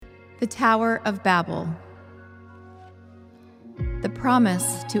The Tower of Babel. The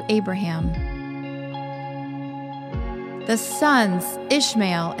promise to Abraham. The sons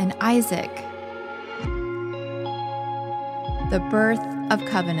Ishmael and Isaac. The birth of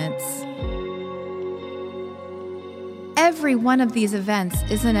covenants. Every one of these events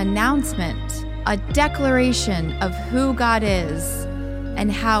is an announcement, a declaration of who God is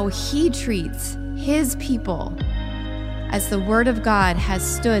and how He treats His people. As the Word of God has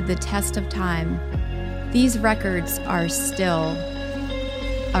stood the test of time, these records are still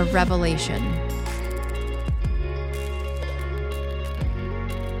a revelation.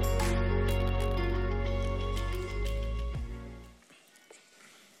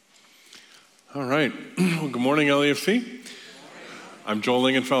 All right. Well, good morning, LEFC. I'm Joel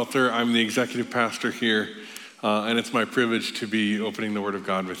Lingenfelter. I'm the executive pastor here, and it's my privilege to be opening the Word of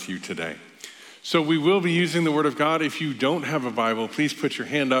God with you today. So we will be using the Word of God. If you don't have a Bible, please put your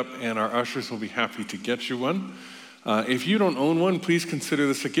hand up, and our ushers will be happy to get you one. If you don't own one, please consider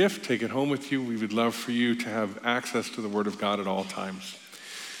this a gift. Take it home with you. We would love for you to have access to the Word of God at all times.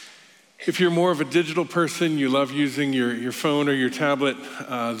 If you're more of a digital person, you love using your phone or your tablet,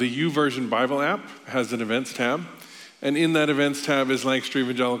 the YouVersion Bible app has an events tab. And in that events tab is Lancaster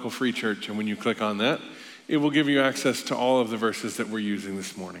Evangelical Free Church. And when you click on that, it will give you access to all of the verses that we're using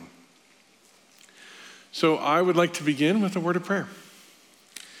this morning. So I would like to begin with a word of prayer.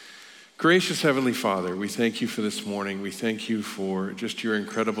 Gracious Heavenly Father, we thank you for this morning. We thank you for just your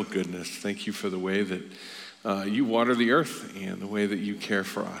incredible goodness. Thank you for the way that you water the earth and the way that you care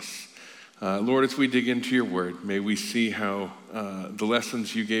for us. Lord, as we dig into your word, may we see how the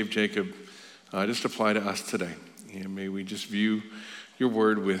lessons you gave Jacob just apply to us today. And may we just view your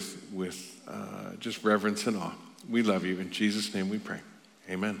word with just reverence and awe. We love you. In Jesus' name we pray.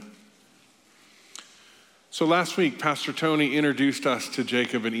 Amen. So last week, Pastor Tony introduced us to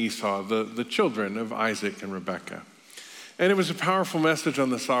Jacob and Esau, the children of Isaac and Rebekah. And it was a powerful message on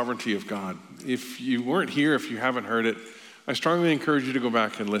the sovereignty of God. If you weren't here, if you haven't heard it, I strongly encourage you to go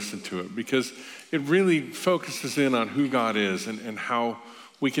back and listen to it because it really focuses in on who God is and how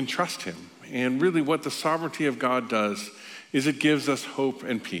we can trust him. And really what the sovereignty of God does is it gives us hope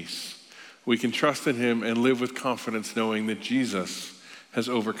and peace. We can trust in him and live with confidence knowing that Jesus has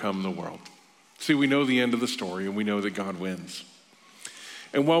overcome the world. See, we know the end of the story, and we know that God wins.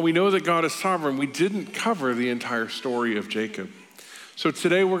 And while we know that God is sovereign, we didn't cover the entire story of Jacob. So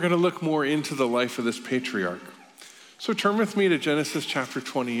today we're going to look more into the life of this patriarch. So turn with me to Genesis chapter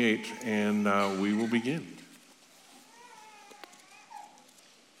 28, and we will begin.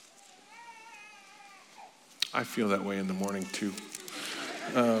 I feel that way in the morning, too.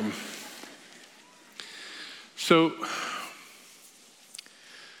 So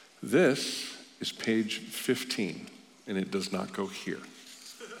this is page 15, and it does not go here.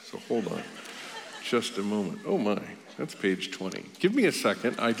 So hold on just a moment. Oh my, that's page 20. Give me a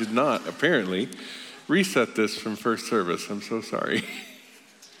second. I did not, apparently, reset this from first service. I'm so sorry.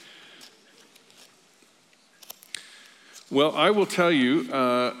 Well, I will tell you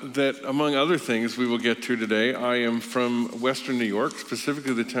that among other things we will get to today, I am from Western New York,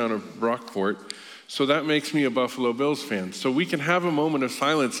 specifically the town of Brockport. So that makes me a Buffalo Bills fan. So we can have a moment of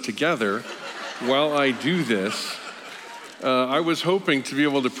silence together while I do this. I was hoping to be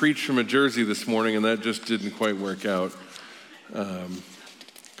able to preach from a jersey this morning, and that just didn't quite work out.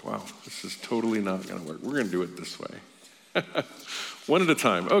 Wow, this is totally not going to work. We're going to do it this way. One at a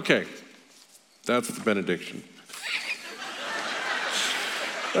time. Okay, that's the benediction.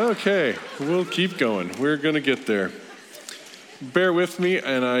 Okay, we'll keep going. We're going to get there. Bear with me,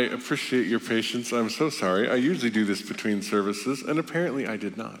 and I appreciate your patience. I'm so sorry. I usually do this between services, and apparently I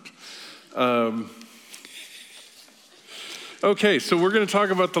did not. Okay, so we're going to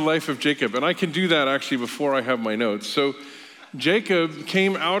talk about the life of Jacob, and I can do that actually before I have my notes. So Jacob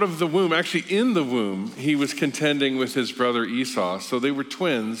came out of the womb, actually in the womb, he was contending with his brother Esau. So they were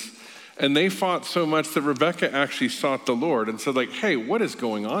twins, and they fought so much that Rebekah actually sought the Lord and said, like, hey, what is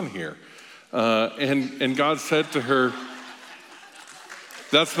going on here? And God said to her,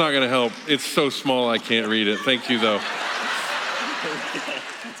 that's not going to help. It's so small I can't read it. Thank you, though.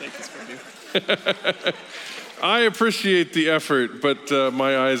 I appreciate the effort, but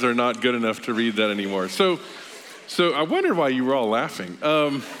my eyes are not good enough to read that anymore. So I wondered why you were all laughing.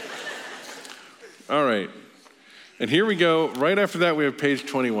 All right. And here we go. Right after that, we have page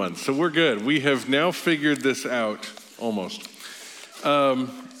 21. So we're good. We have now figured this out, almost. So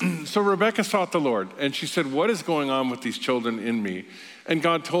Rebekah sought the Lord, and she said, what is going on with these children in me? And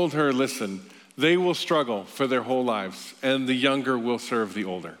God told her, listen, they will struggle for their whole lives, and the younger will serve the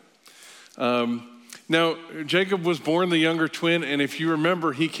older. Now, Jacob was born the younger twin, and if you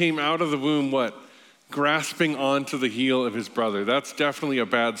remember, he came out of the womb, what? Grasping onto the heel of his brother. That's definitely a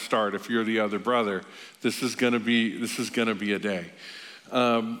bad start if you're the other brother. This is gonna be a day.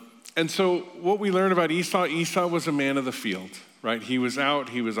 And so what we learn about Esau was a man of the field, right? He was out,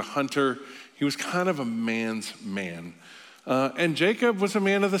 he was a hunter, he was kind of a man's man. And Jacob was a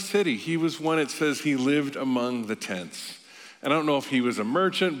man of the city. He was one, it says, he lived among the tents. And I don't know if he was a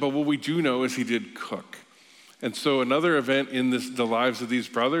merchant, but what we do know is he did cook. And so another event in the lives of these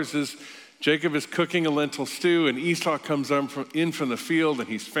brothers is Jacob is cooking a lentil stew, and Esau comes in from the field, and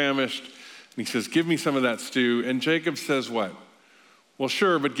he's famished. And he says, give me some of that stew. And Jacob says what? Well,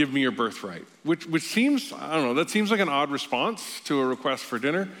 sure, but give me your birthright. Which seems, I don't know, that seems like an odd response to a request for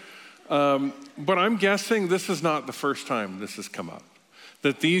dinner. But I'm guessing this is not the first time this has come up.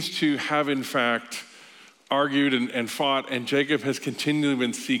 That these two have in fact argued and fought, and Jacob has continually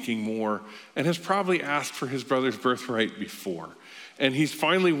been seeking more and has probably asked for his brother's birthright before. And he's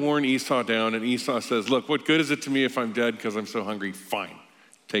finally worn Esau down, and Esau says, look, what good is it to me if I'm dead because I'm so hungry? Fine,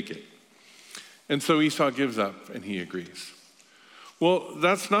 take it. And so Esau gives up, and he agrees. Well,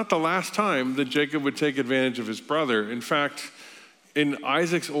 that's not the last time that Jacob would take advantage of his brother. In fact, in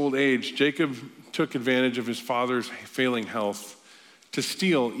Isaac's old age, Jacob took advantage of his father's failing health to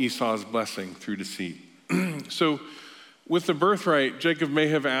steal Esau's blessing through deceit. So with the birthright, Jacob may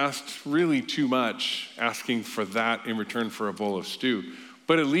have asked really too much, asking for that in return for a bowl of stew.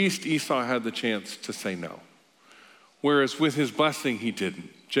 But at least Esau had the chance to say no. Whereas with his blessing, he didn't.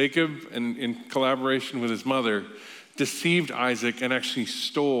 Jacob, in collaboration with his mother, deceived Isaac and actually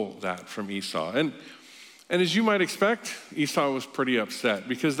stole that from Esau. And as you might expect, Esau was pretty upset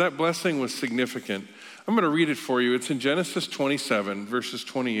because that blessing was significant. I'm going to read it for you. It's in Genesis 27, verses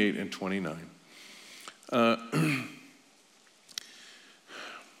 28 and 29. It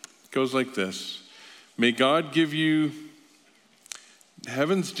goes like this. May God give you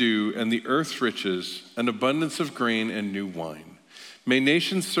heaven's dew and the earth's riches, an abundance of grain and new wine. May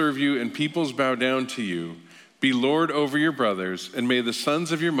nations serve you and peoples bow down to you. Be Lord over your brothers, and may the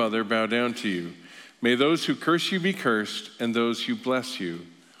sons of your mother bow down to you. May those who curse you be cursed, and those who bless you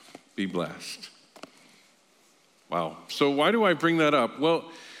be blessed. Wow. So why do I bring that up? Well,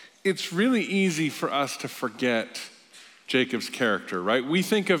 it's really easy for us to forget Jacob's character, right? We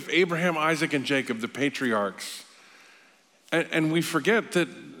think of Abraham, Isaac, and Jacob, the patriarchs, and we forget that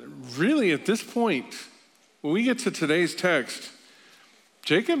really at this point, when we get to today's text,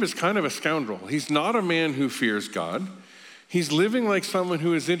 Jacob is kind of a scoundrel. He's not a man who fears God. He's living like someone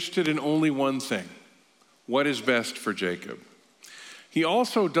who is interested in only one thing: what is best for Jacob. He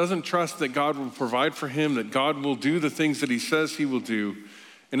also doesn't trust that God will provide for him, that God will do the things that he says he will do.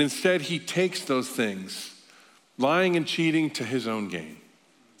 And instead, he takes those things, lying and cheating to his own gain.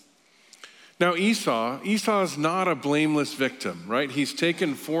 Now, Esau is not a blameless victim, right? He's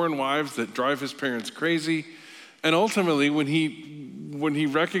taken foreign wives that drive his parents crazy. And ultimately, when he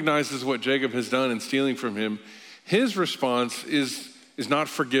recognizes what Jacob has done in stealing from him, his response is not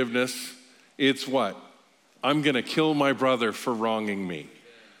forgiveness. It's what? I'm going to kill my brother for wronging me.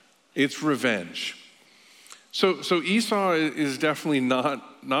 It's revenge. So Esau is definitely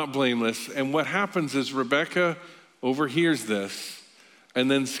not blameless. And what happens is Rebekah overhears this and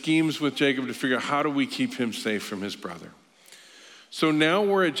then schemes with Jacob to figure out how do we keep him safe from his brother. So now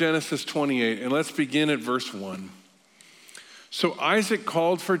we're at Genesis 28, and let's begin at verse 1. So Isaac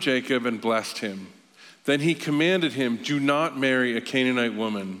called for Jacob and blessed him. Then he commanded him, do not marry a Canaanite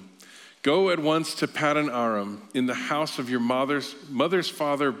woman. Go at once to Paddan Aram in the house of your mother's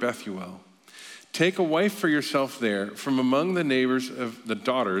father Bethuel. Take a wife for yourself there from among the neighbors of the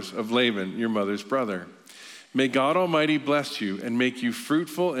daughters of Laban, your mother's brother. May God Almighty bless you and make you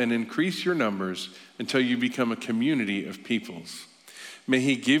fruitful and increase your numbers until you become a community of peoples. May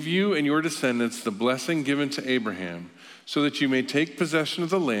he give you and your descendants the blessing given to Abraham, so that you may take possession of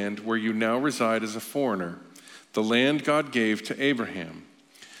the land where you now reside as a foreigner, the land God gave to Abraham.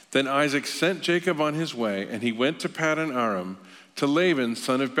 Then Isaac sent Jacob on his way, and he went to Paddan Aram, to Laban,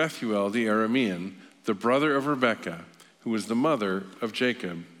 son of Bethuel the Aramean, the brother of Rebekah, who was the mother of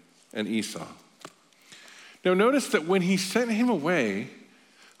Jacob and Esau. Now notice that when he sent him away,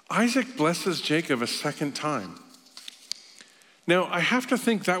 Isaac blesses Jacob a second time. Now I have to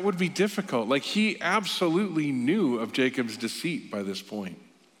think that would be difficult. Like, he absolutely knew of Jacob's deceit by this point.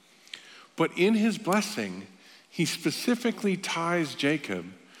 But in his blessing, he specifically ties Jacob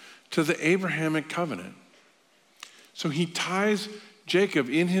to the Abrahamic covenant. So he ties Jacob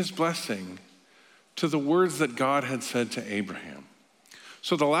in his blessing to the words that God had said to Abraham.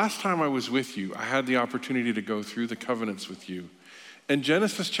 So the last time I was with you, I had the opportunity to go through the covenants with you. And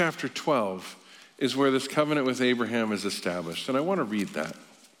Genesis chapter 12 is where this covenant with Abraham is established. And I want to read that.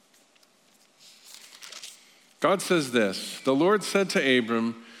 God says this, "The Lord said to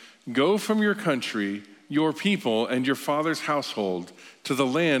Abram, 'Go from your country, your people, and your father's household to the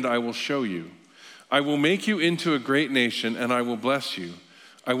land I will show you. I will make you into a great nation, and I will bless you.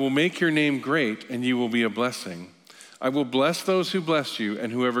 I will make your name great, and you will be a blessing. I will bless those who bless you,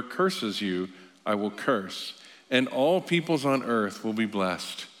 and whoever curses you, I will curse. And all peoples on earth will be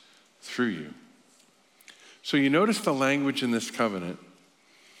blessed through you.'" So you notice the language in this covenant.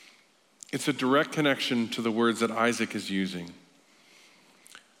 It's a direct connection to the words that Isaac is using.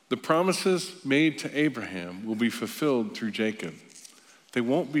 The promises made to Abraham will be fulfilled through Jacob. They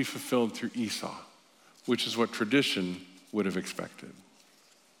won't be fulfilled through Esau, which is what tradition would have expected.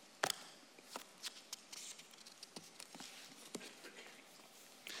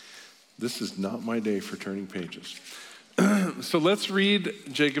 This is not my day for turning pages. So let's read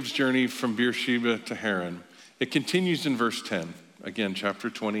Jacob's journey from Beersheba to Harran. It continues in verse 10, again, chapter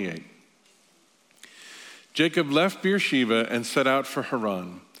 28. Jacob left Beersheba and set out for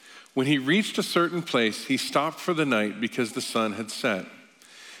Harran. When he reached a certain place, he stopped for the night because the sun had set.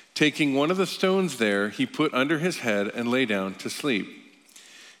 Taking one of the stones there, he put under his head and lay down to sleep.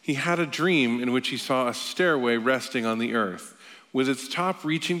 He had a dream in which he saw a stairway resting on the earth, with its top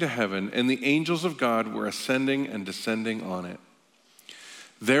reaching to heaven, and the angels of God were ascending and descending on it.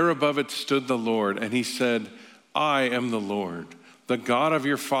 There above it stood the Lord, and he said, "I am the Lord, the God of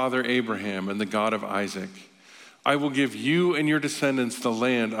your father Abraham and the God of Isaac. I will give you and your descendants the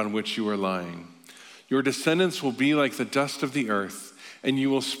land on which you are lying. Your descendants will be like the dust of the earth, and you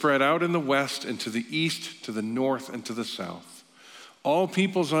will spread out in the west and to the east, to the north and to the south. All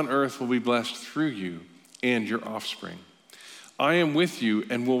peoples on earth will be blessed through you and your offspring. I am with you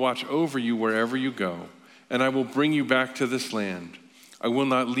and will watch over you wherever you go, and I will bring you back to this land. I will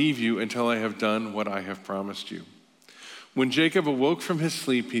not leave you until I have done what I have promised you." When Jacob awoke from his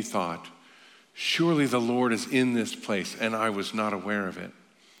sleep, he thought, "Surely the Lord is in this place, and I was not aware of it."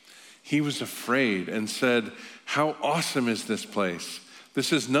 He was afraid and said, "How awesome is this place!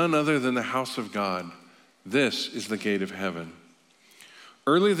 This is none other than the house of God. This is the gate of heaven."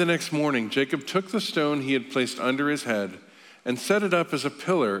 Early the next morning, Jacob took the stone he had placed under his head and set it up as a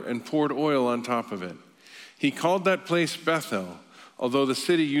pillar and poured oil on top of it. He called that place Bethel, although the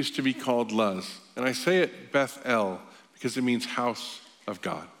city used to be called Luz. And I say it Bethel because it means house of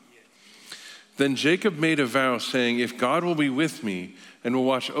God. Then Jacob made a vow saying, "If God will be with me and will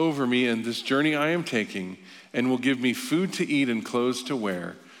watch over me in this journey I am taking and will give me food to eat and clothes to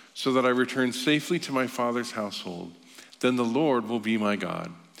wear so that I return safely to my father's household, then the Lord will be my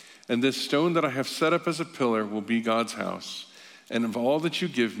God. And this stone that I have set up as a pillar will be God's house. And of all that you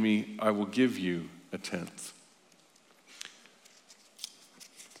give me, I will give you a tenth."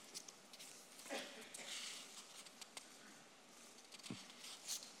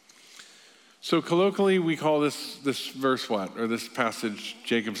 So colloquially, we call this verse what? Or this passage,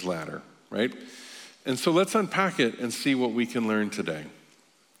 Jacob's ladder, right? And so let's unpack it and see what we can learn today.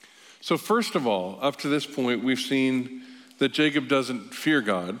 So first of all, up to this point, we've seen that Jacob doesn't fear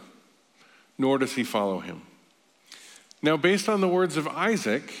God, nor does he follow him. Now, based on the words of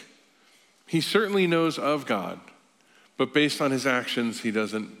Isaac, he certainly knows of God, but based on his actions, he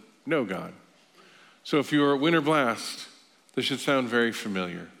doesn't know God. So if you are at Winter Blast, this should sound very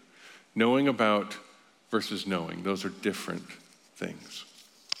familiar. Knowing about versus knowing, those are different things.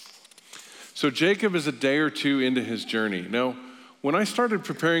 So Jacob is a day or two into his journey. Now, when I started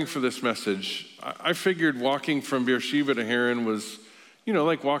preparing for this message, I figured walking from Beersheba to Harran was,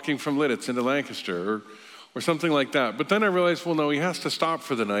 like walking from Lidditz into Lancaster or something like that. But then I realized, well, no, he has to stop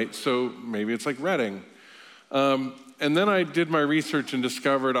for the night, so maybe it's like Reading. And then I did my research and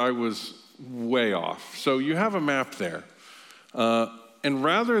discovered I was way off. So you have a map there. And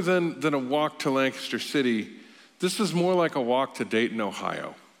rather than a walk to Lancaster City, this is more like a walk to Dayton,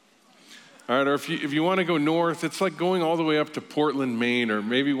 Ohio. All right, or if you want to go north, it's like going all the way up to Portland, Maine, or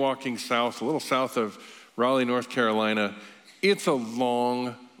maybe walking south, a little south of Raleigh, North Carolina. It's a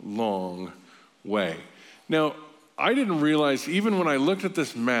long, long way. Now, I didn't realize, even when I looked at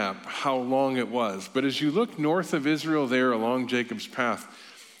this map, how long it was. But as you look north of Israel there along Jacob's path,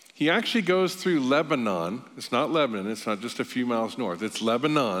 he actually goes through Lebanon. It's not Lebanon. It's not just a few miles north. It's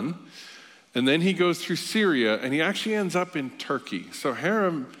Lebanon. And then he goes through Syria, and he actually ends up in Turkey. So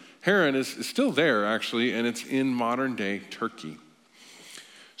Harran is still there, actually, and it's in modern-day Turkey.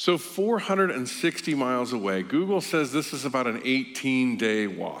 So 460 miles away. Google says this is about an 18-day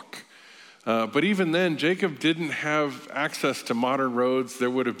walk. But even then, Jacob didn't have access to modern roads. There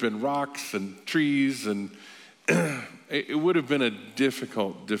would have been rocks and trees, and it would have been a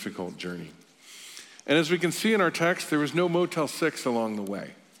difficult journey. And as we can see in our text, there was no Motel 6 along the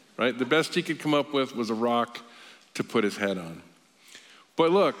way, right? The best he could come up with was a rock to put his head on.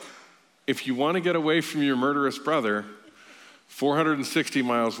 But look, if you want to get away from your murderous brother, 460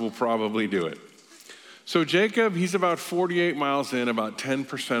 miles will probably do it. So Jacob, he's about 48 miles in, about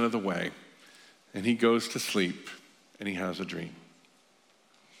 10% of the way, and he goes to sleep, and he has a dream.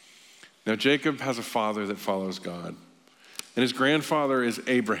 Now, Jacob has a father that follows God, and his grandfather is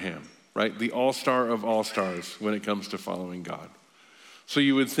Abraham, right? The all-star of all-stars when it comes to following God. So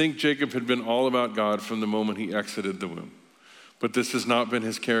you would think Jacob had been all about God from the moment he exited the womb, but this has not been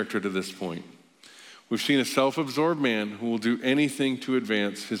his character to this point. We've seen a self-absorbed man who will do anything to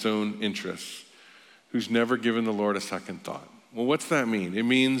advance his own interests, who's never given the Lord a second thought. Well, what's that mean? It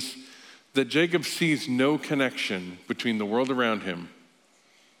means that Jacob sees no connection between the world around him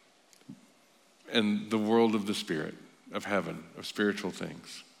and the world of the spirit, of heaven, of spiritual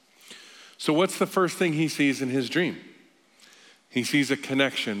things. So what's the first thing he sees in his dream? He sees a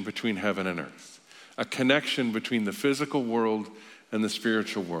connection between heaven and earth, a connection between the physical world and the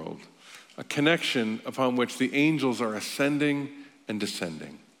spiritual world, a connection upon which the angels are ascending and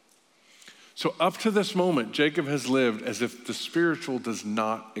descending. So up to this moment, Jacob has lived as if the spiritual does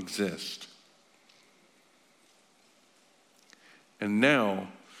not exist. And now,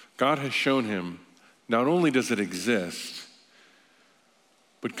 God has shown him, not only does it exist,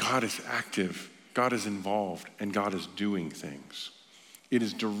 but God is active, God is involved, and God is doing things. It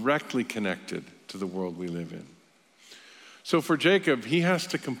is directly connected to the world we live in. So for Jacob, he has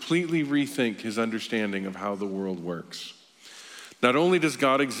to completely rethink his understanding of how the world works. Not only does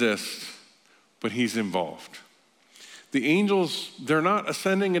God exist, but he's involved. The angels, they're not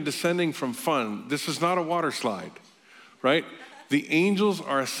ascending and descending from fun. This is not a water slide, right? The angels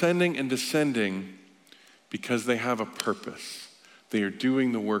are ascending and descending because they have a purpose. They are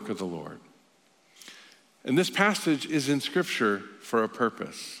doing the work of the Lord. And this passage is in Scripture for a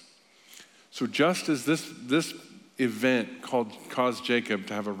purpose. So just as this event caused Jacob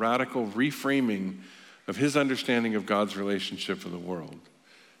to have a radical reframing of his understanding of God's relationship with the world,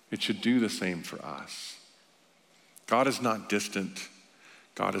 it should do the same for us. God is not distant.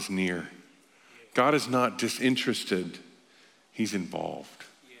 God is near. God is not disinterested. He's involved.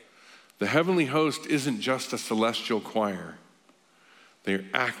 The heavenly host isn't just a celestial choir. They're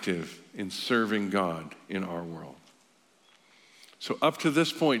active in serving God in our world. So up to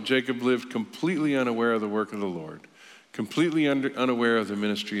this point, Jacob lived completely unaware of the work of the Lord, completely unaware of the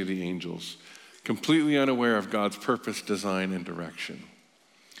ministry of the angels, completely unaware of God's purpose, design, and direction.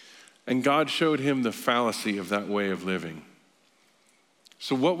 And God showed him the fallacy of that way of living.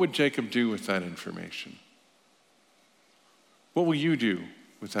 So what would Jacob do with that information? What will you do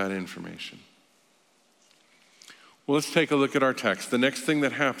with that information? Well, let's take a look at our text. The next thing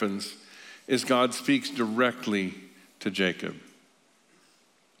that happens is God speaks directly to Jacob.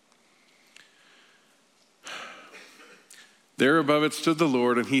 There above it stood the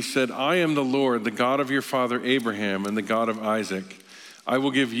Lord, and he said, I am the Lord, the God of your father Abraham and the God of Isaac. I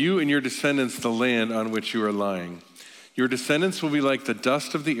will give you and your descendants the land on which you are lying. Your descendants will be like the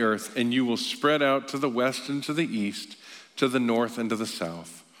dust of the earth, and you will spread out to the west and to the east, to the north and to the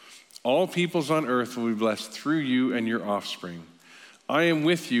south. All peoples on earth will be blessed through you and your offspring. I am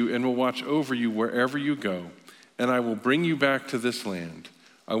with you and will watch over you wherever you go, and I will bring you back to this land.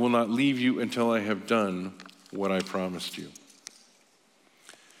 I will not leave you until I have done what I promised you.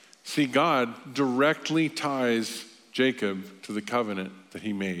 See, God directly ties Jacob to the covenant that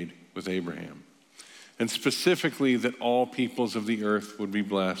he made with Abraham, and specifically that all peoples of the earth would be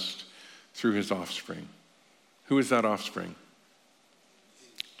blessed through his offspring. Who is that offspring?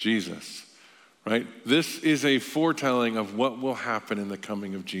 Jesus, right? This is a foretelling of what will happen in the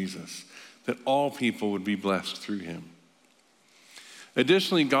coming of Jesus, that all people would be blessed through him.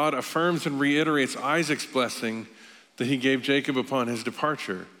 Additionally, God affirms and reiterates Isaac's blessing that he gave Jacob upon his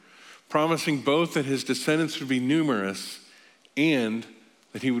departure, promising both that his descendants would be numerous and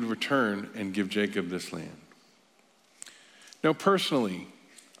that he would return and give Jacob this land. Now, personally,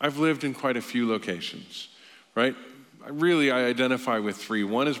 I've lived in quite a few locations, right? I identify with three.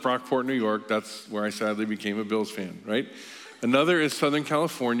 One is Brockport, New York. That's where I sadly became a Bills fan, right? Another is Southern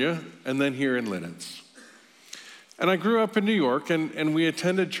California, and then here in Lidditz. And I grew up in New York, and we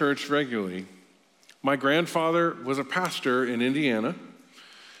attended church regularly. My grandfather was a pastor in Indiana,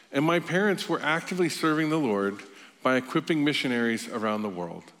 and my parents were actively serving the Lord by equipping missionaries around the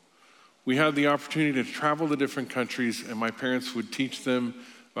world. We had the opportunity to travel to different countries, and my parents would teach them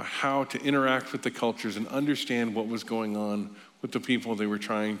about how to interact with the cultures and understand what was going on with the people they were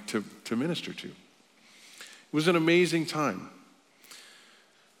trying to minister to. It was an amazing time.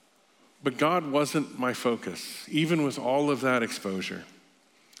 But God wasn't my focus, even with all of that exposure.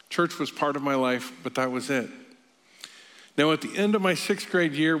 Church was part of my life, but that was it. Now, at the end of my 6th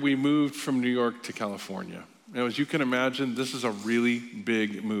grade year, we moved from New York to California. Now, as you can imagine, this is a really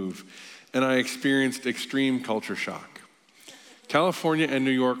big move, and I experienced extreme culture shock. California and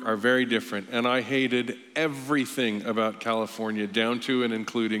New York are very different, and I hated everything about California, down to and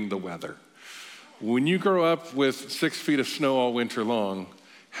including the weather. When you grow up with 6 feet of snow all winter long,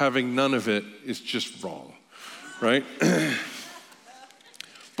 having none of it is just wrong, right?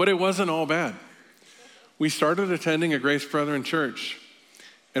 But it wasn't all bad. We started attending a Grace Brethren church,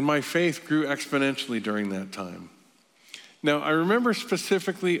 and my faith grew exponentially during that time. Now, I remember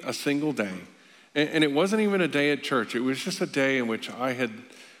specifically a single day, and it wasn't even a day at church. It was just a day in which I had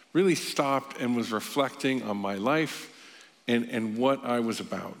really stopped and was reflecting on my life and what I was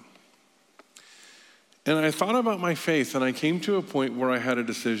about. And I thought about my faith, and I came to a point where I had a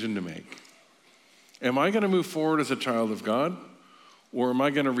decision to make. Am I going to move forward as a child of God, or am I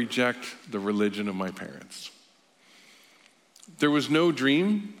going to reject the religion of my parents? There was no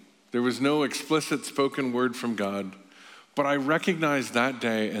dream. There was no explicit spoken word from God, but I recognized that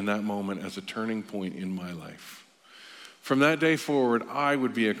day and that moment as a turning point in my life. From that day forward, I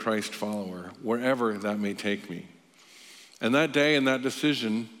would be a Christ follower, wherever that may take me. And that day and that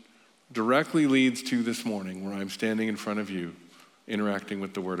decision directly leads to this morning, where I'm standing in front of you, interacting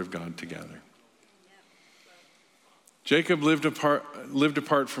with the Word of God together. Jacob lived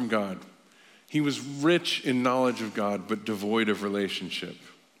apart from God. He was rich in knowledge of God, but devoid of relationship.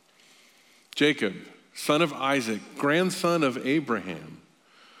 Jacob, son of Isaac, grandson of Abraham,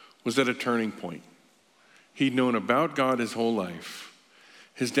 was at a turning point. He'd known about God his whole life.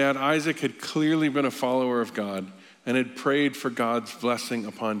 His dad Isaac had clearly been a follower of God and had prayed for God's blessing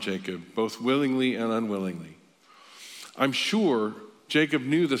upon Jacob, both willingly and unwillingly. I'm sure Jacob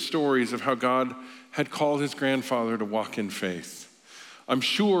knew the stories of how God had called his grandfather to walk in faith. I'm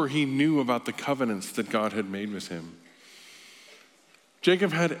sure he knew about the covenants that God had made with him.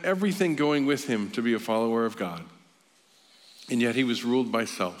 Jacob had everything going with him to be a follower of God, and yet he was ruled by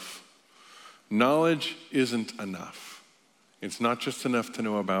self. Knowledge isn't enough. It's not just enough to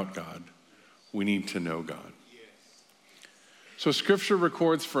know about God. We need to know God. So Scripture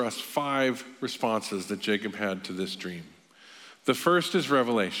records for us 5 responses that Jacob had to this dream. The first is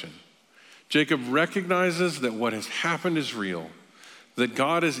revelation. Jacob recognizes that what has happened is real, that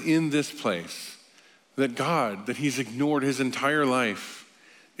God is in this place, that God, that he's ignored his entire life,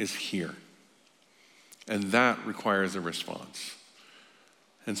 is here. And that requires a response.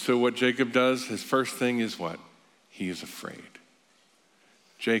 And so what Jacob does, his first thing is what? He is afraid.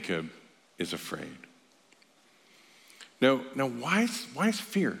 Jacob is afraid. Now why is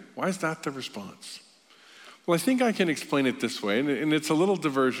fear? Why is that the response? Well, I think I can explain it this way, and it's a little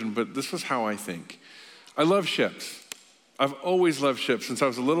diversion, but this is how I think. I love ships. I've always loved ships since I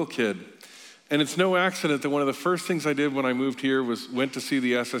was a little kid. And it's no accident that one of the first things I did when I moved here was went to see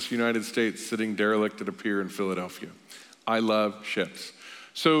the SS United States sitting derelict at a pier in Philadelphia. I love ships.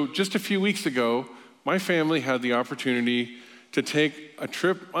 So just a few weeks ago, my family had the opportunity to take a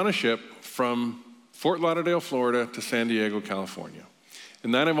trip on a ship from Fort Lauderdale, Florida to San Diego, California.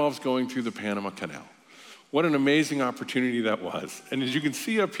 And that involves going through the Panama Canal. What an amazing opportunity that was. And as you can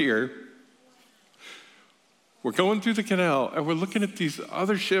see up here, we're going through the canal and we're looking at these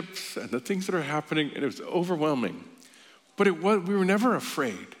other ships and the things that are happening, and it was overwhelming. But we were never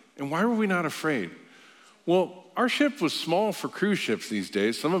afraid. And why were we not afraid? Well, our ship was small for cruise ships these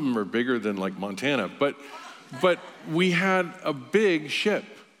days. Some of them are bigger than like Montana, but we had a big ship,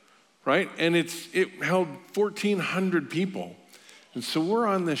 right? And it held 1,400 people. And so we're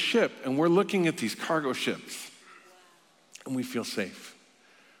on this ship and we're looking at these cargo ships and we feel safe,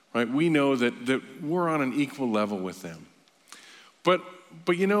 right? We know that we're on an equal level with them. But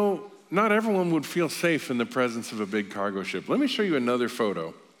you know, not everyone would feel safe in the presence of a big cargo ship. Let me show you another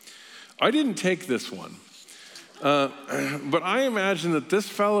photo. I didn't take this one, but I imagine that this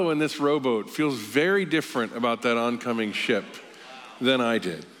fellow in this rowboat feels very different about that oncoming ship than I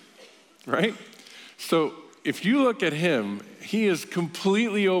did, right? So if you look at him, he is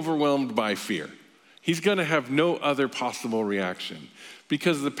completely overwhelmed by fear. He's going to have no other possible reaction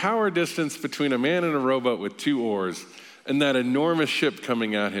because the power distance between a man in a rowboat with 2 oars and that enormous ship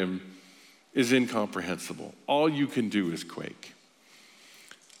coming at him is incomprehensible. All you can do is quake.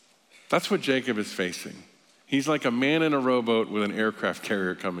 That's what Jacob is facing. He's like a man in a rowboat with an aircraft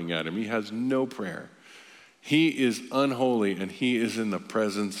carrier coming at him. He has no prayer. He is unholy and he is in the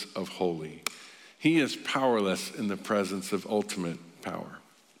presence of holy. He is powerless in the presence of ultimate power.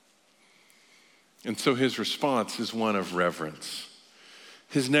 And so his response is one of reverence.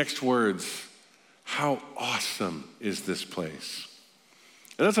 his next words, how awesome is this place?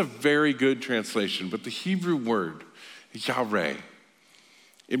 And that's a very good translation, but the Hebrew word, Yahweh,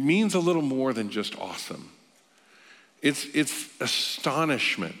 it means a little more than just awesome. It's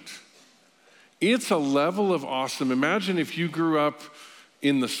astonishment. It's a level of awesome. Imagine if you grew up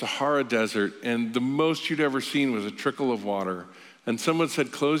in the Sahara Desert and the most you'd ever seen was a trickle of water, and someone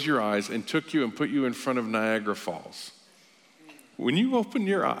said, close your eyes, and took you and put you in front of Niagara Falls. When you open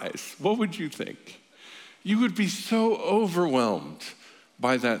your eyes, what would you think? You would be so overwhelmed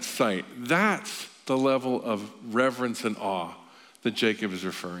by that sight. That's the level of reverence and awe that Jacob is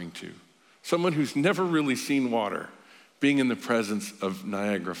referring to. Someone who's never really seen water being in the presence of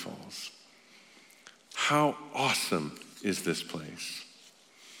Niagara Falls. How awesome is this place?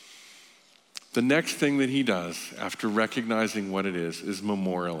 The next thing that he does after recognizing what it is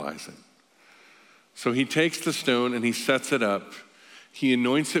memorialize it. So he takes the stone and he sets it up. He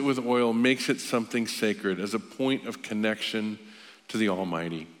anoints it with oil, makes it something sacred as a point of connection to the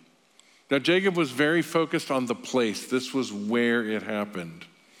Almighty. Now, Jacob was very focused on the place. This was where it happened.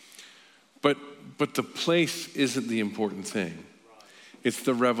 But the place isn't the important thing. It's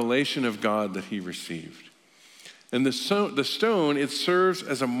the revelation of God that he received. And the stone, it serves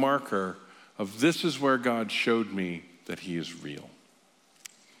as a marker of this is where God showed me that he is real.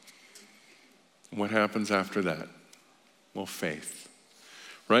 What happens after that? Well, faith,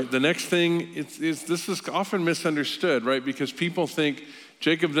 right? The next thing is this is often misunderstood, right? Because people think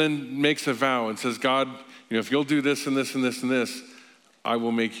Jacob then makes a vow and says, God, if you'll do this and this and this and this, I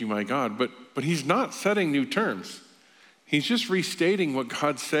will make you my God. But he's not setting new terms. He's just restating what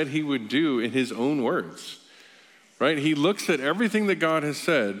God said he would do in his own words, right? He looks at everything that God has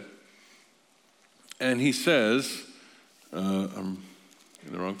said and he says, I'm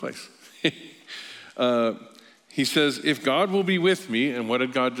in the wrong place. He says, if God will be with me, and what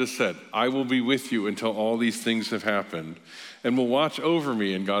had God just said? I will be with you until all these things have happened and will watch over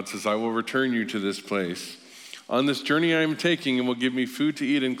me. And God says, I will return you to this place. On this journey I am taking, and will give me food to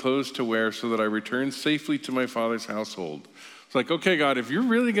eat and clothes to wear so that I return safely to my father's household. It's like, okay, God, if you're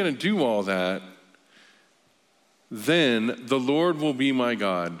really going to do all that, then the Lord will be my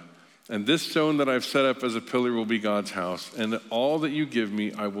God. And this stone that I've set up as a pillar will be God's house. And all that you give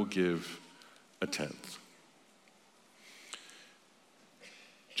me, I will give a tenth.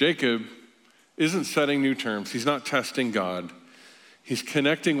 Jacob isn't setting new terms. He's not testing God. He's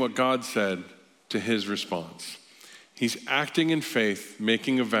connecting what God said to his response. He's acting in faith,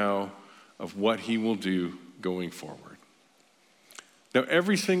 making a vow of what he will do going forward. Now,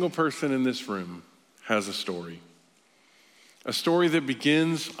 every single person in this room has a story that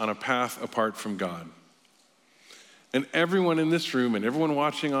begins on a path apart from God. And everyone in this room and everyone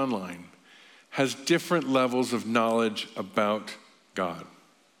watching online has different levels of knowledge about God.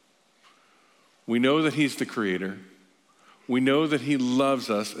 We know that he's the creator. We know that he loves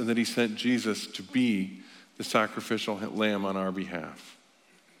us and that he sent Jesus to be the sacrificial lamb on our behalf.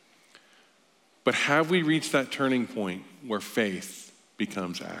 But have we reached that turning point where faith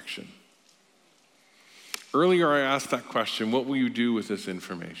becomes action? Earlier I asked that question, what will you do with this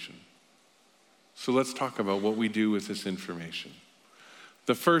information? So let's talk about what we do with this information.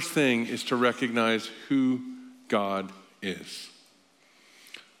 The first thing is to recognize who God is.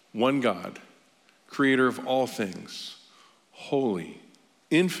 One God, creator of all things, holy,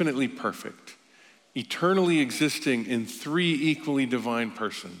 infinitely perfect, eternally existing in three equally divine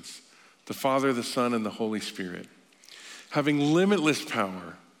persons, the Father, the Son, and the Holy Spirit, having limitless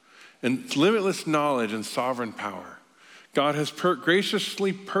power and limitless knowledge and sovereign power. God has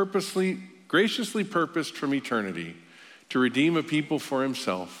graciously purposed from eternity to redeem a people for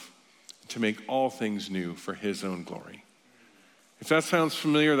himself, to make all things new for his own glory. If that sounds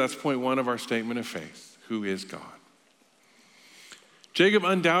familiar, that's point one of our statement of faith. Who is God? Jacob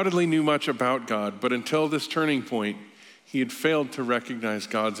undoubtedly knew much about God, but until this turning point, he had failed to recognize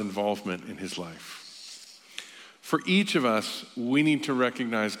God's involvement in his life. For each of us, we need to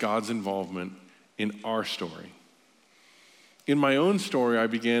recognize God's involvement in our story. In my own story, I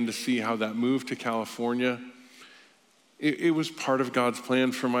began to see how that move to California, it was part of God's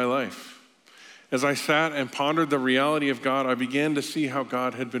plan for my life. As I sat and pondered the reality of God, I began to see how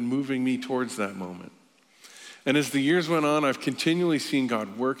God had been moving me towards that moment. And as the years went on, I've continually seen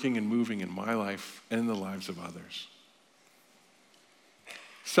God working and moving in my life and in the lives of others.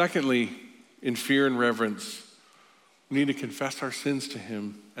 Secondly, in fear and reverence, we need to confess our sins to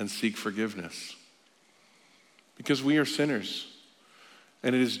him and seek forgiveness. Because we are sinners,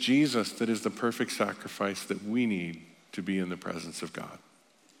 and it is Jesus that is the perfect sacrifice that we need to be in the presence of God.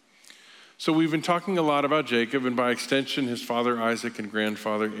 So we've been talking a lot about Jacob and by extension, his father Isaac and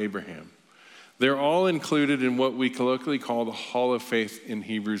grandfather Abraham. They're all included in what we colloquially call the Hall of Faith in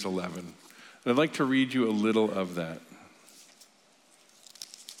Hebrews 11. And I'd like to read you a little of that.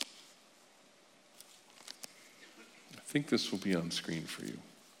 I think this will be on screen for you.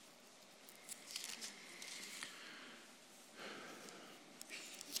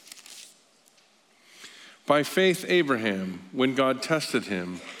 By faith, Abraham, when God tested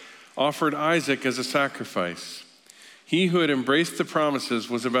him, offered Isaac as a sacrifice. He who had embraced the promises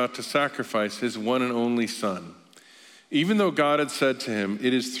was about to sacrifice his one and only son. Even though God had said to him,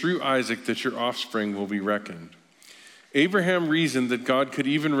 "It is through Isaac that your offspring will be reckoned." Abraham reasoned that God could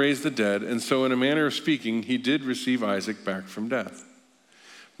even raise the dead, and so in a manner of speaking, he did receive Isaac back from death.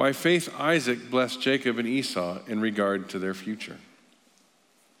 By faith, Isaac blessed Jacob and Esau in regard to their future.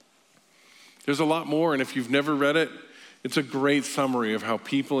 There's a lot more, and if you've never read it, it's a great summary of how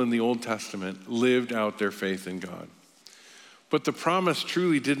people in the Old Testament lived out their faith in God. But the promise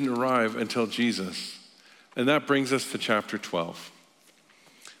truly didn't arrive until Jesus, and that brings us to chapter 12.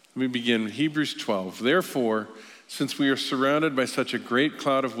 Let me begin. Hebrews 12. Therefore, since we are surrounded by such a great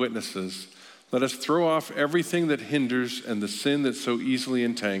cloud of witnesses, let us throw off everything that hinders and the sin that so easily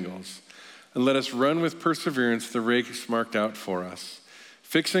entangles, and let us run with perseverance the race marked out for us,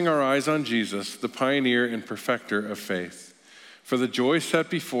 fixing our eyes on Jesus, the pioneer and perfecter of faith. For the joy set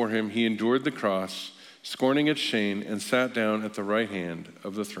before him, he endured the cross, scorning its shame, and sat down at the right hand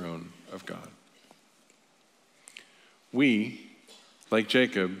of the throne of God. We, like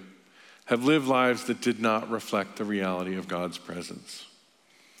Jacob, have lived lives that did not reflect the reality of God's presence.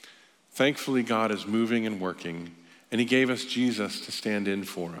 Thankfully, God is moving and working, and he gave us Jesus to stand in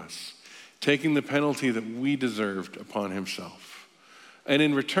for us, taking the penalty that we deserved upon himself, and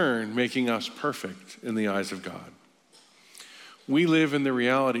in return, making us perfect in the eyes of God. We live in the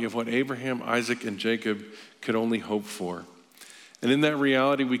reality of what Abraham, Isaac, and Jacob could only hope for. And in that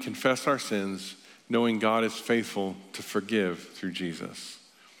reality, we confess our sins, knowing God is faithful to forgive through Jesus.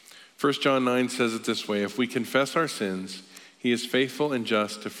 1 John 9 says it this way: if we confess our sins, he is faithful and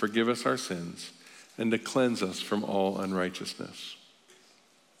just to forgive us our sins and to cleanse us from all unrighteousness.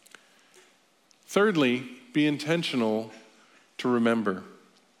 Thirdly, be intentional to remember.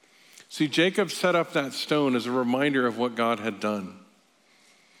 See, Jacob set up that stone as a reminder of what God had done.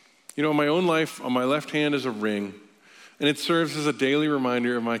 You know, in my own life, on my left hand is a ring, and it serves as a daily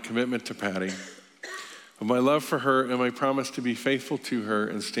reminder of my commitment to Patty, of my love for her, and my promise to be faithful to her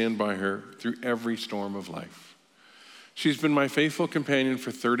and stand by her through every storm of life. She's been my faithful companion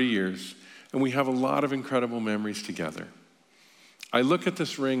for 30 years, and we have a lot of incredible memories together. I look at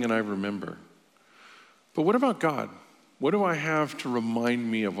this ring and I remember. But what about God? What do I have to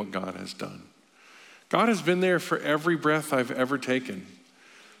remind me of what God has done? God has been there for every breath I've ever taken.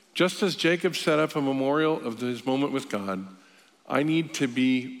 Just as Jacob set up a memorial of his moment with God, I need to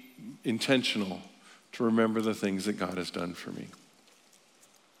be intentional to remember the things that God has done for me.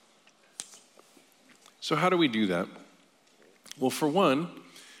 So how do we do that? Well, for one,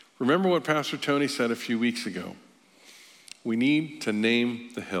 remember what Pastor Tony said a few weeks ago. We need to name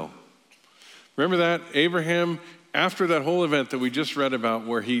the hill. Remember that? Abraham, after that whole event that we just read about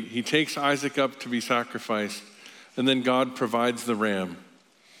where he takes Isaac up to be sacrificed, and then God provides the ram.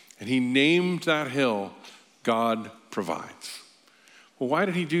 And he named that hill, God Provides. Well, why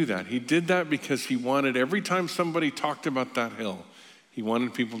did he do that? He did that because he wanted, every time somebody talked about that hill, he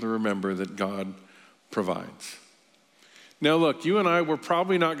wanted people to remember that God provides. Now look, you and I, we're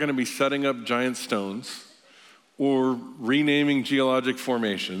probably not going to be setting up giant stones or renaming geologic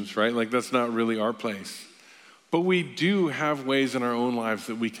formations, right? Like that's not really our place. But we do have ways in our own lives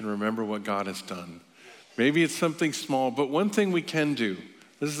that we can remember what God has done. Maybe it's something small, but one thing we can do,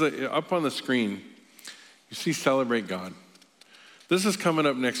 this is up on the screen, you see Celebrate God. This is coming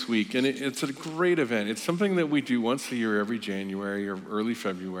up next week, and it's a great event. It's something that we do once a year, every January or early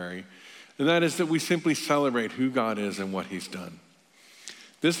February, and that is that we simply celebrate who God is and what he's done.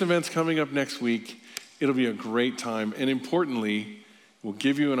 This event's coming up next week. It'll be a great time, and importantly, we'll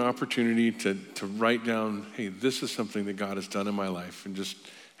give you an opportunity to write down, hey, this is something that God has done in my life, and just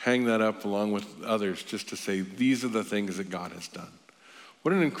hang that up along with others just to say, these are the things that God has done.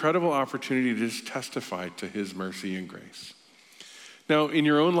 What an incredible opportunity to just testify to his mercy and grace. Now, in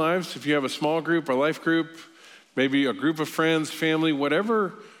your own lives, if you have a small group, a life group, maybe a group of friends, family,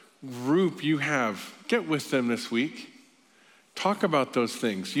 whatever group you have, get with them this week. Talk about those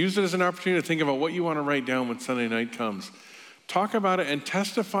things. Use it as an opportunity to think about what you want to write down when Sunday night comes. Talk about it and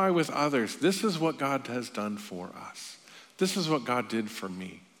testify with others. This is what God has done for us. This is what God did for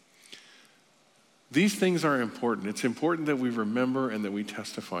me. These things are important. It's important that we remember and that we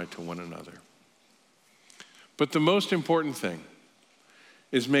testify to one another. But the most important thing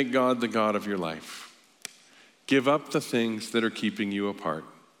is make God the God of your life. Give up the things that are keeping you apart.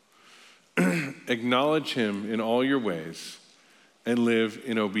 Acknowledge him in all your ways and live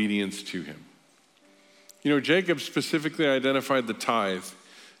in obedience to him. You know, Jacob specifically identified the tithe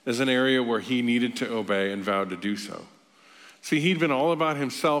as an area where he needed to obey and vowed to do so. See, he'd been all about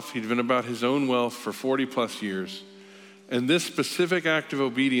himself. He'd been about his own wealth for 40 plus years. And this specific act of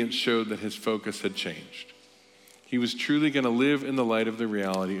obedience showed that his focus had changed. He was truly going to live in the light of the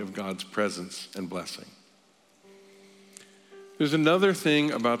reality of God's presence and blessing. There's another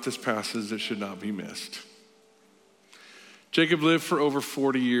thing about this passage that should not be missed. Jacob lived for over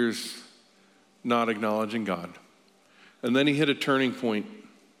 40 years not acknowledging God. And then he hit a turning point,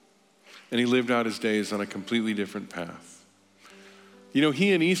 and he lived out his days on a completely different path. You know,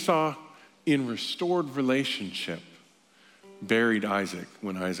 he and Esau, in restored relationship, buried Isaac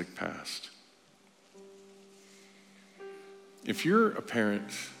when Isaac passed. If you're a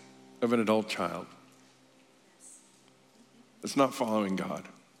parent of an adult child that's not following God,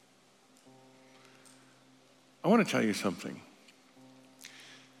 I want to tell you something.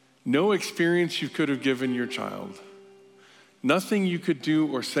 No experience you could have given your child, nothing you could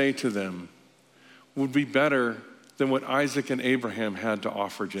do or say to them would be better than what Isaac and Abraham had to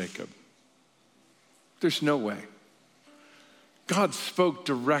offer Jacob. There's no way. God spoke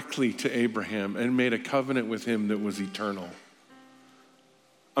directly to Abraham and made a covenant with him that was eternal.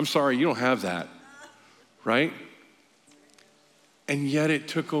 I'm sorry, you don't have that, right? And yet it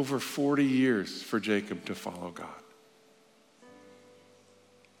took over 40 years for Jacob to follow God.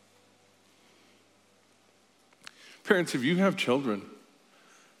 Parents, if you have children,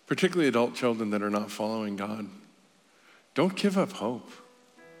 particularly adult children that are not following God, don't give up hope.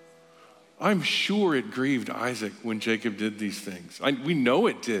 I'm sure it grieved Isaac when Jacob did these things. We know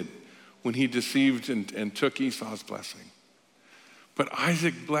it did when he deceived and took Esau's blessing. But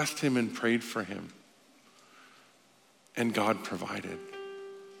Isaac blessed him and prayed for him. And God provided.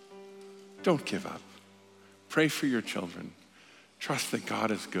 Don't give up. Pray for your children. Trust that God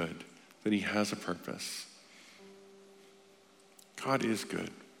is good, that he has a purpose. God is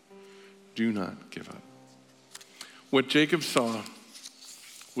good. Do not give up. What Jacob saw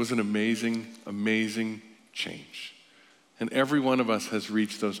was an amazing, amazing change. And every one of us has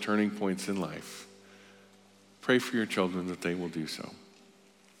reached those turning points in life. Pray for your children that they will do so.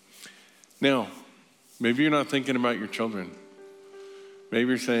 Now, maybe you're not thinking about your children. Maybe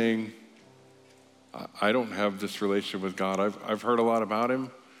you're saying, I don't have this relationship with God. I've heard a lot about him,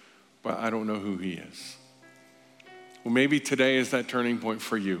 but I don't know who he is. Well, maybe today is that turning point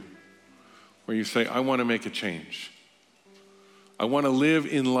for you, where you say, I want to make a change. I want to live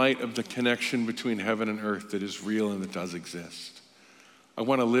in light of the connection between heaven and earth that is real and that does exist. I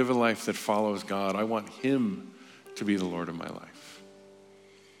want to live a life that follows God. I want him to be the Lord of my life.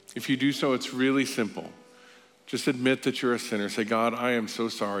 If you do so, it's really simple. Just admit that you're a sinner. Say, God, I am so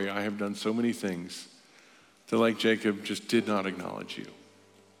sorry. I have done so many things that, like Jacob, just did not acknowledge you.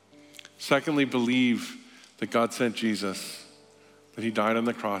 Secondly, believe that God sent Jesus, that he died on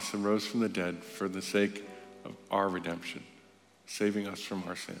the cross and rose from the dead for the sake of our redemption, saving us from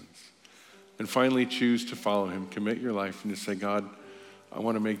our sins. And finally, choose to follow him. Commit your life and just say, God, I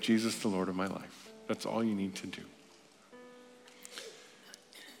want to make Jesus the Lord of my life. That's all you need to do.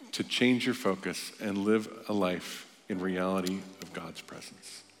 To change your focus and live a life in reality of God's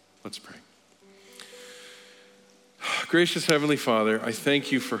presence. Let's pray. Gracious Heavenly Father, I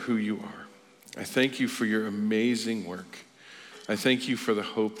thank you for who you are. I thank you for your amazing work. I thank you for the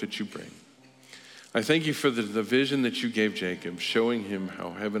hope that you bring. I thank you for the vision that you gave Jacob, showing him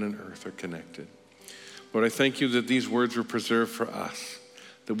how heaven and earth are connected. Lord, I thank you that these words were preserved for us,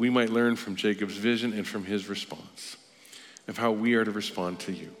 that we might learn from Jacob's vision and from his response of how we are to respond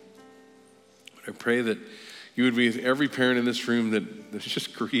to you. I pray that you would be with every parent in this room that's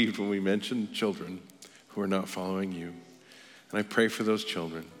just grieved when we mention children who are not following you. And I pray for those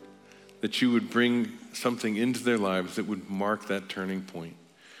children that you would bring something into their lives that would mark that turning point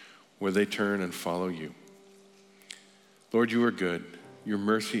where they turn and follow you. Lord, you are good. Your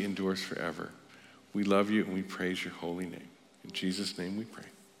mercy endures forever. We love you and we praise your holy name. In Jesus' name we pray.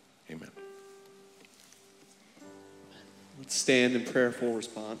 Amen. Let's stand in prayerful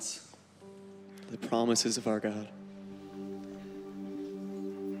response to the promises of our God.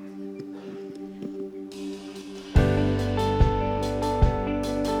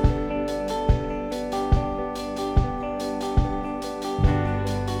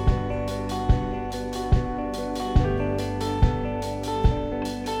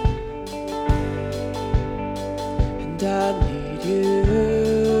 And I need you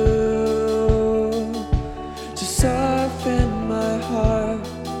to soften my heart,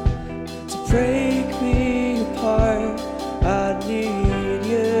 to break me apart. I need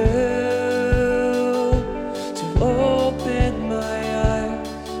you to open my eyes,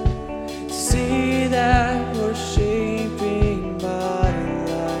 to see that you're shaping my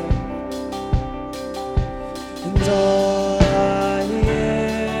life. And all I am,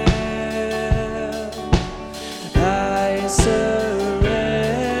 I surrender.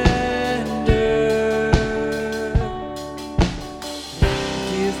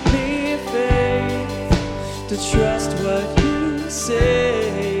 Give me faith to trust what you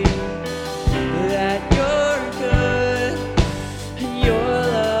say, that you're good and your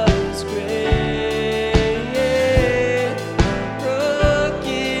love is great. I'm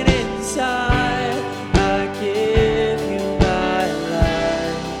broken inside, I give you my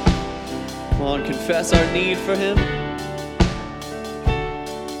life. Come on, confess our need for him.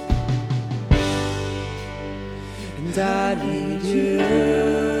 And I need you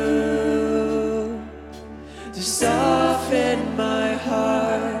to soften my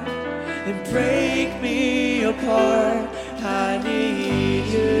heart and break me apart. I need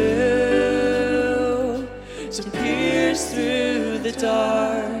you to pierce through the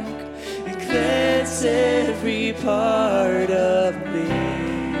dark and cleanse every part of me.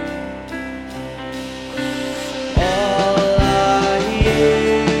 All I am,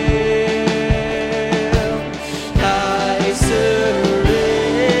 I surrender.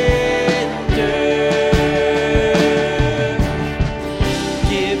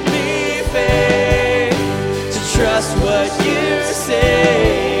 Give me faith to trust what you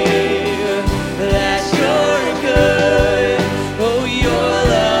say, that you're good. Oh, your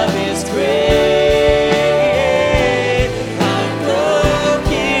love is great. I'm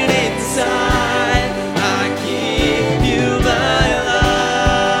broken inside, I give you my life.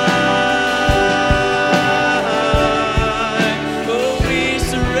 Oh, we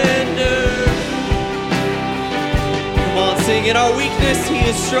surrender. Come on, sing in our weakness, he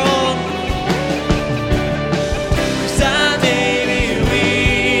is strong. 'Cause I may be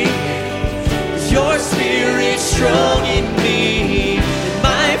weak, 'cause your spirit's strong in me, and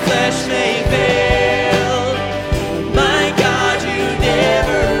my flesh may fail. My God, you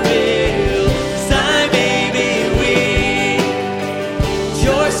never will. 'Cause I may be weak,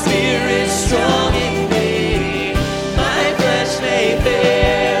 your spirit's strong in me, my flesh may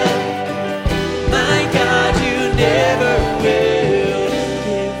fail. My God, you never will.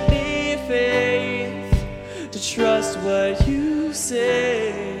 Give me faith to trust what you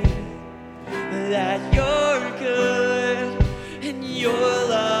say, that you're good and your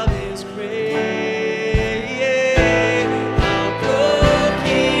love is great. I'm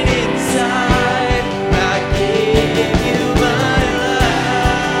broken inside, I give you my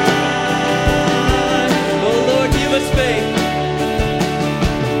life. Oh Lord, give us faith.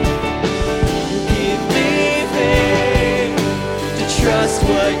 Give me faith to trust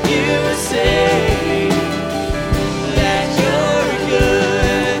what you say, that you're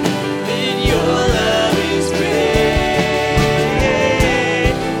good and your love is great.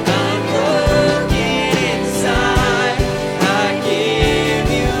 I'm broken inside, I give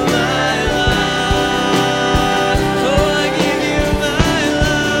you my life. Oh, I give you my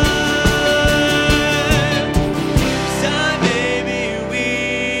life. 'Cause I may be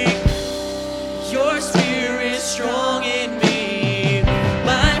weak, your spirit's strong in me,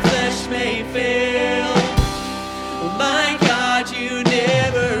 my flesh may fail. My God, you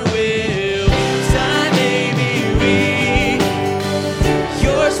never will. 'Cause I may be weak,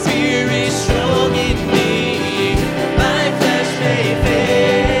 your spirit's strong in me, my flesh may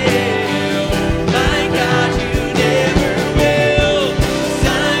fail. My God, you never will. 'Cause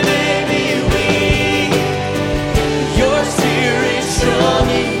I may be weak, your spirit's strong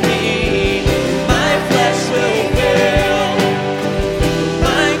in me, my flesh will fail.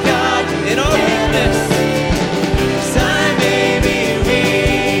 My God, in our weakness, 'cause I may be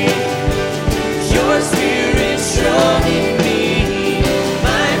weak, your spirit's strong in me,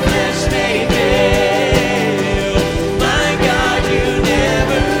 my flesh may fail. My God, you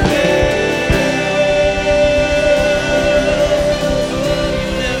never fail. You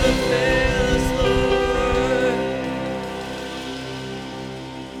never fail us, Lord.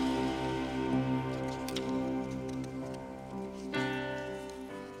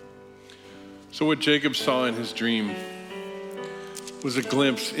 So, what Jacob saw in his dream was a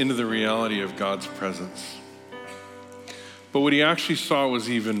glimpse into the reality of God's presence. But what he actually saw was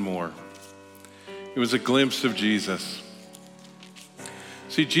even more. It was a glimpse of Jesus.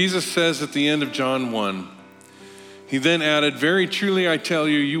 See, Jesus says at the end of John 1, He then added, "Very truly I tell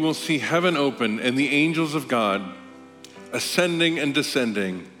you, you will see heaven open and the angels of God ascending and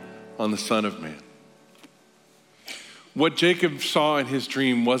descending on the Son of Man." What Jacob saw in his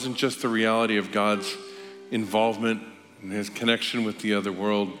dream wasn't just the reality of God's involvement and his connection with the other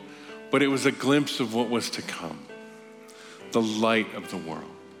world, but it was a glimpse of what was to come, the light of the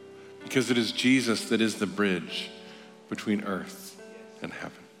world, because it is Jesus that is the bridge between earth and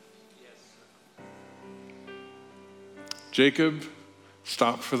heaven. Jacob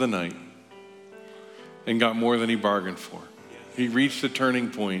stopped for the night and got more than he bargained for. He reached a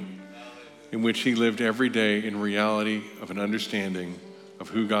turning point in which he lived every day in reality of an understanding of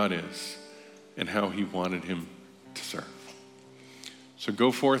who God is and how he wanted him to serve. So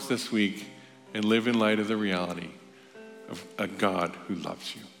go forth this week and live in light of the reality of a God who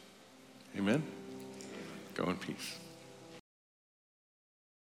loves you. Amen? Go in peace.